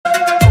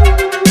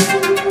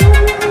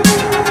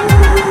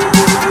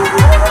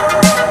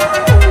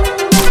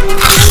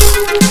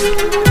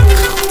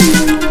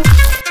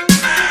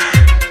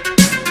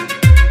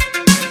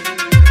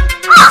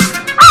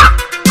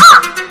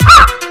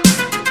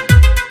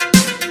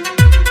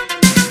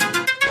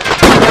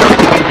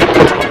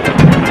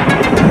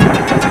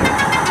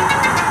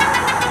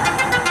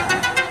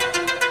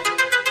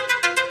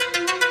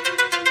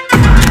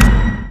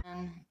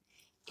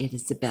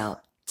is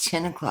about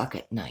 10 o'clock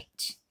at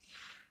night,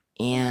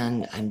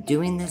 and I'm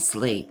doing this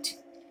late.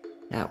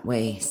 That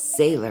way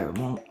Sailor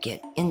won't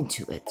get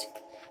into it.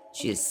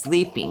 She is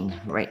sleeping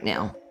right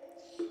now.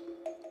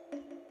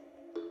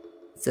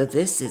 So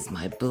this is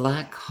my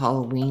black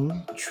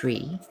Halloween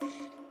tree.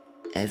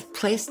 I've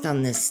placed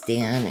on this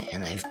stand,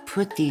 and I've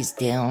put these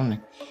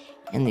down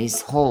in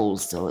these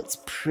holes so it's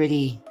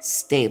pretty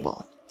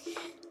stable.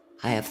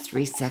 I have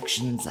 3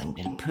 sections I'm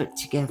going to put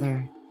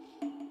together,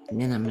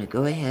 and then I'm going to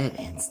go ahead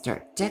and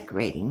start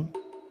decorating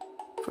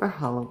for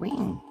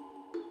Halloween.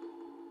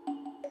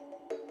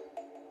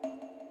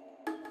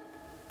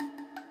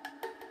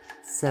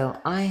 So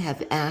I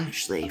have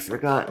actually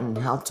forgotten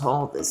how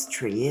tall this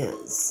tree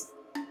is.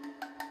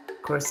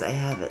 Of course, I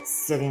have it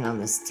sitting on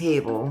this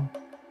table,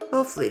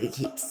 hopefully to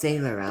keep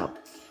Sailor out.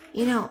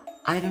 You know,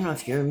 I don't know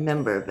if you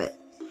remember, but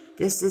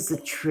this is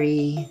a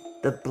tree,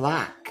 the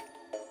black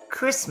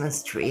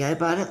Christmas tree. I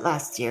bought it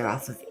last year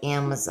off of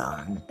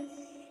Amazon.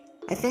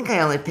 I think I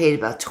only paid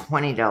about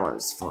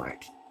 $20 for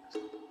it.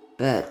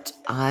 But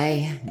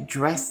I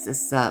dressed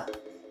this up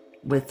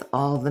with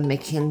all the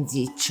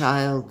Mackenzie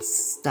Child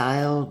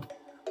styled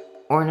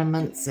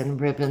ornaments and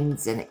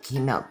ribbons, and it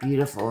came out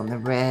beautiful in the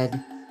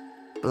red,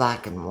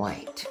 black, and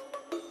white.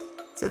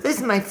 So this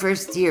is my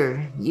first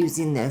year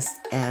using this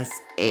as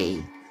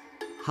a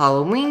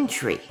Halloween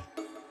tree.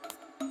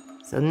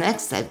 So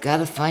next I've got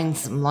to find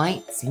some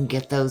lights and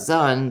get those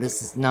on.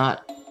 This is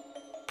not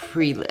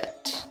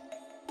pre-lit.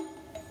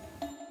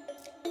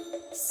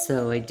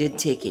 So I did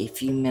take a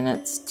few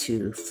minutes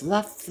to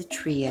fluff the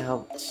tree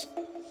out,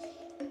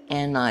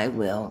 and I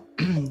will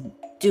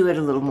do it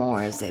a little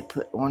more as I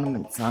put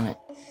ornaments on it.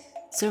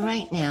 So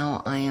right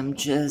now I am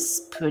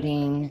just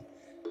putting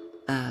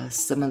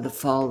some of the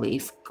fall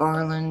leaf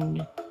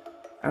garland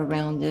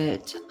around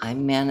it. I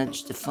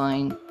managed to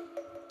find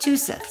 2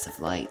 sets of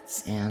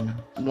lights, and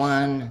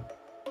one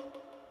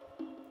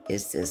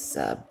is this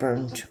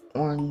burnt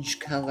orange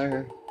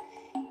color,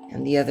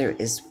 and the other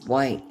is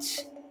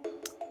white.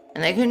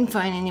 And I couldn't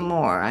find any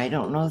more. I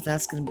don't know if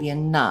that's going to be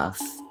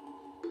enough,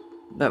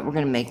 but we're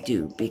going to make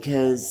do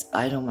because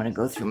I don't want to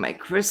go through my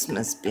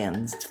Christmas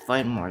bins to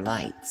find more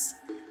lights.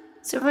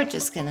 So we're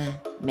just going to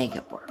make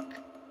it work.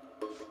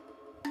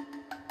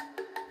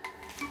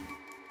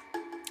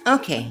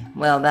 Okay,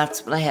 well,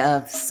 that's what I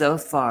have so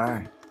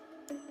far.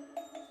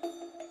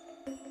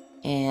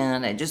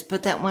 And I just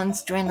put that one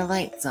strand of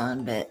lights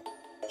on, but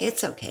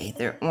it's okay.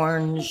 They're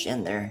orange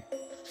and they're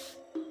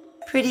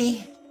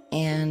pretty,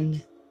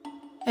 and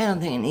I don't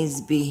think it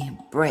needs to be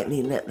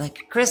brightly lit like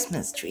a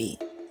Christmas tree.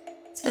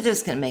 So I'm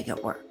just going to make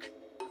it work.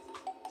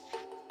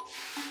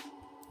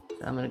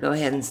 So I'm going to go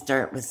ahead and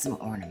start with some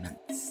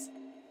ornaments.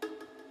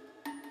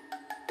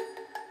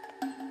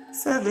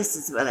 So this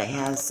is what I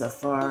have so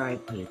far. I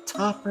put a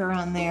topper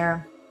on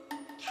there.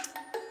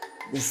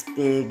 This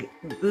big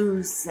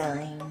boo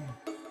sign.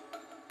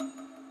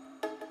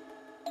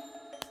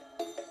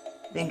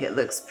 I think it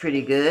looks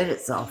pretty good.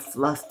 It's all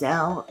fluffed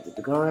out.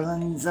 The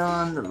garland's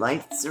on. The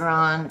lights are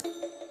on.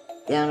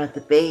 Down at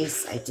the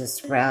base, I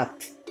just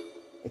wrapped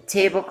a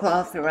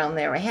tablecloth around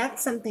there. I had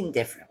something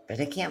different, but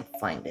I can't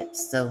find it.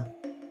 So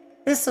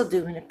this will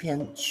do in a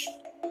pinch.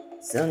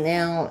 So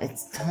now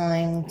it's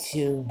time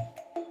to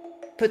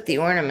put the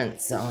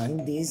ornaments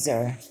on. These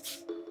are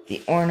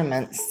the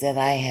ornaments that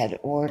I had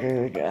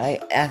ordered. I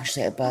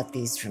bought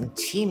these from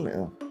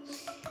Temu.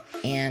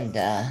 And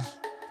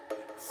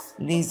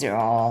these are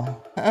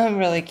all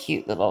really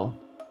cute little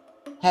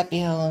Happy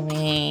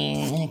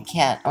Halloween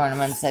cat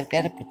ornaments. I've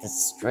got to put the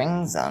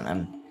strings on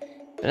them.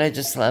 But I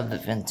just love the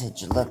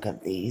vintage look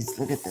of these.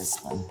 Look at this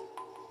one.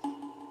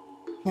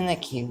 Isn't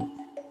that cute?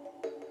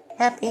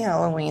 Happy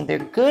Halloween. They're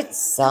good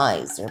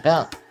size. They're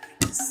about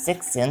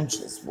 6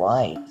 inches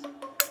wide.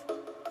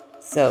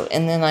 So,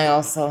 and then I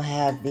also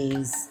have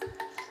these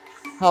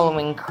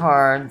Halloween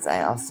cards.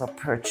 I also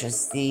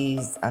purchased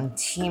these on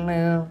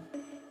Temu.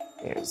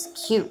 There's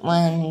cute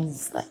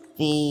ones like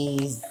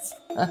these.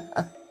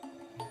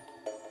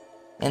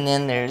 And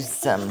then there's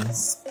some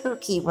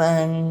spooky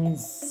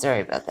ones. Sorry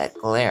about that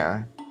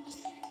glare.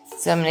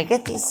 So I'm going to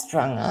get these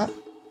strung up.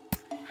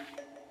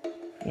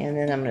 And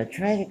then I'm going to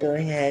try to go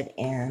ahead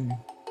and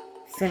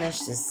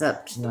finish this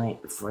up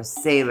tonight before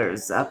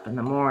Sailor's up in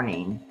the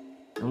morning.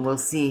 And we'll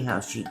see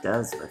how she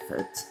does with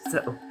it.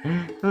 So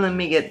let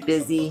me get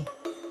busy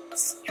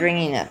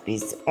stringing up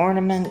these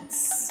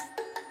ornaments.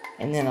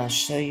 And then I'll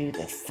show you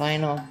the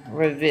final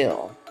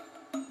reveal.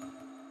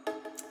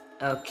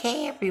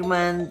 Okay,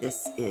 everyone,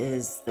 this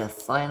is the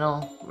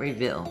final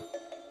reveal.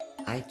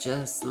 I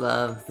just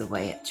love the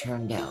way it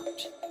turned out.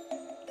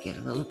 Get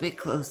a little bit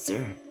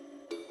closer.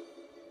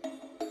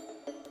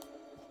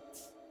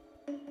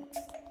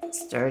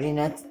 Starting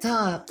at the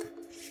top.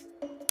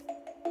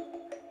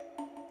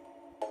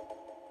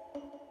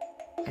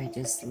 I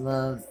just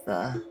love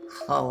the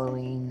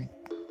Halloween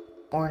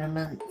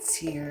ornaments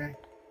here.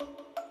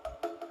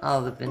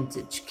 All the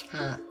vintage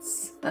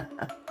cats.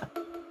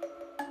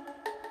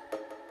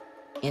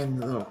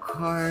 And the little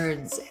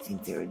cards. I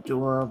think they're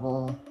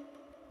adorable.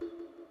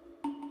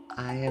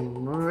 I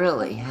am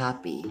really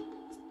happy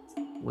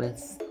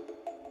with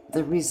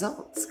the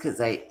results because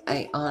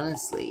I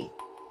honestly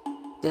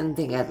didn't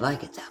think I'd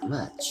like it that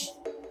much,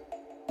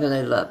 but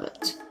I love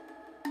it.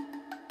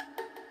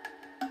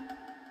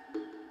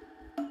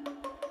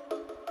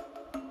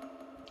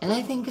 And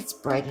I think it's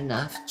bright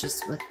enough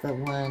just with the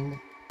one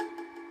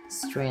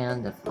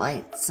strand of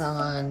lights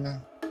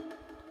on.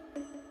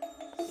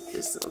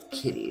 This little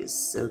kitty is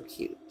so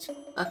cute.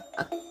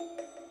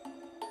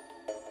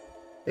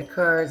 The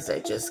cards I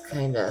just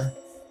kind of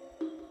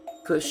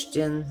pushed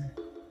in,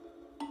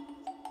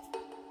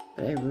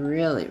 but I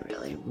really,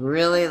 really,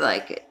 really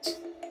like it.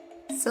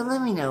 So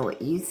let me know what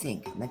you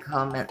think in the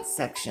comments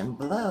section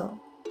below.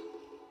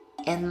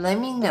 And let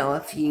me know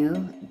if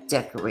you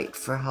decorate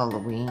for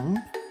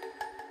Halloween.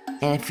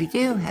 And if you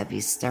do, have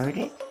you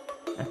started?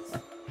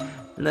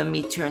 Let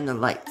me turn the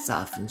lights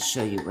off and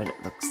show you what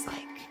it looks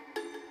like.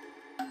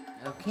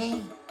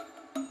 Okay.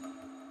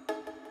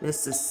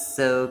 This is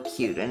so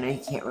cute. I know you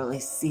can't really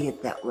see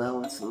it that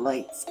well with the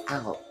lights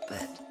out,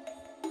 but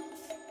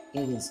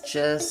it is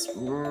just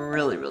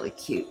really, really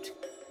cute.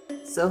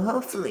 So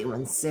hopefully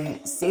when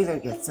Sailor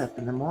gets up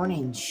in the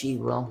morning, she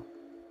will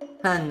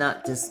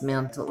not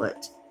dismantle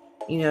it.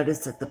 You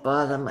notice at the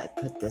bottom, I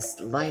put this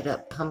light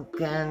up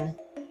pumpkin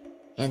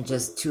and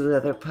just 2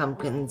 other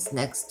pumpkins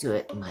next to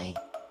it,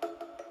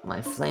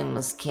 my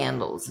flameless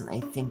candles, and I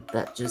think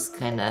that just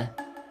kind of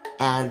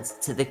adds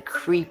to the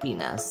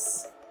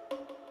creepiness.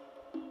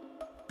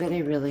 But I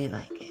really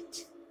like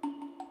it.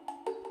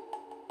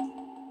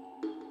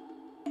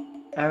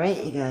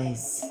 Alright, you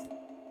guys.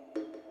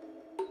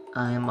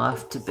 I'm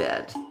off to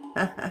bed.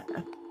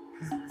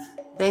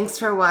 Thanks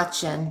for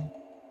watching.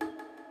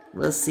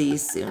 We'll see you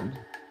soon.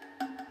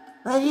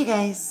 Love you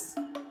guys.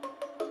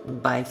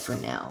 Bye for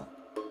now.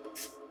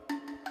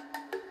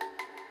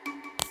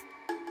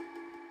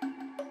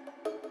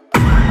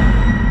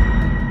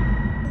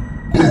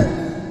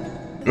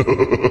 Ha ha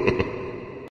ha ha.